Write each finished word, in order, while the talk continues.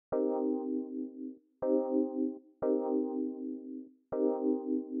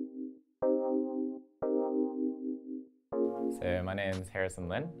So my name is Harrison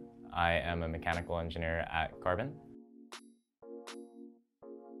Lin. I am a mechanical engineer at Carbon.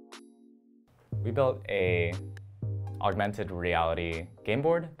 We built a augmented reality game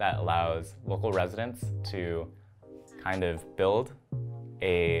board that allows local residents to kind of build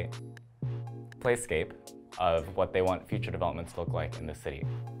a playscape of what they want future developments to look like in the city.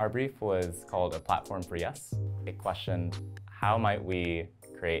 Our brief was called A Platform for Yes. It questioned how might we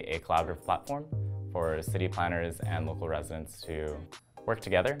create a collaborative platform for city planners and local residents to work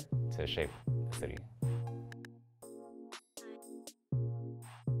together to shape the city.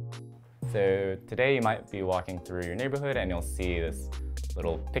 So today you might be walking through your neighborhood and you'll see this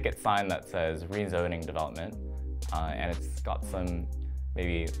little picket sign that says rezoning development, and it's got some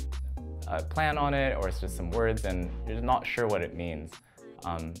maybe a plan on it, or it's just some words and you're not sure what it means.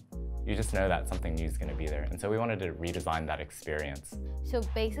 You just know that something new is going to be there, and so we wanted to redesign that experience. So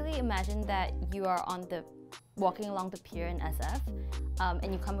basically imagine that you are walking along the pier in SF,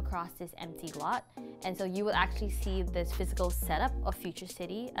 and you come across this empty lot, and so you will actually see this physical setup of Future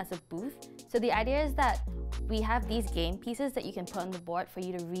City as a booth. So the idea is that we have these game pieces that you can put on the board for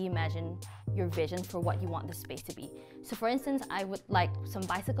you to reimagine your vision for what you want the space to be. So for instance, I would like some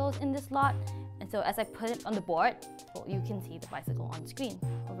bicycles in this lot, and so as I put it on the board, well, you can see the bicycle on screen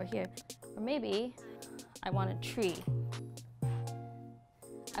over here. Or maybe I want a tree.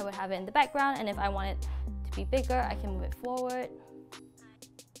 I would have it in the background, and if I want it to be bigger, I can move it forward.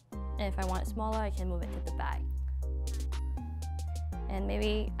 And if I want it smaller, I can move it to the back. And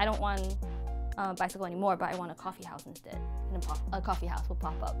maybe I don't want a bicycle anymore, but I want a coffee house instead. And a coffee house will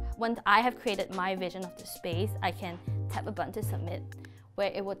pop up. Once I have created my vision of the space, I can tap a button to submit,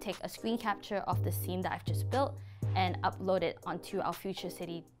 where it will take a screen capture of the scene that I've just built and upload it onto our Future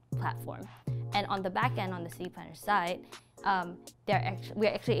City platform. And on the back end, on the city planner side, we're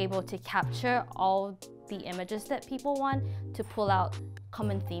actually able to capture all the images that people want to pull out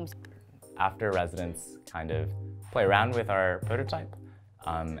common themes. After residents kind of play around with our prototype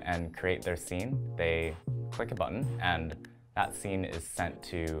and create their scene, they click a button and that scene is sent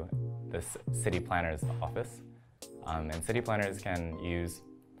to the city planner's office. And city planners can use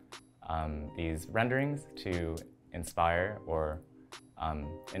these renderings to inspire or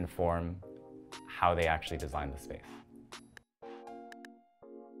inform how they actually design the space.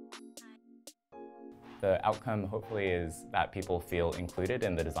 The outcome hopefully is that people feel included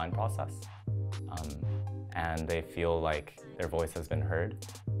in the design process, and they feel like their voice has been heard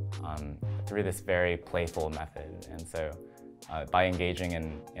through this very playful method. And so by engaging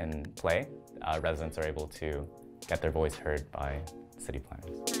in play, residents are able to get their voice heard by city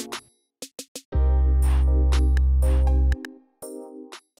planners.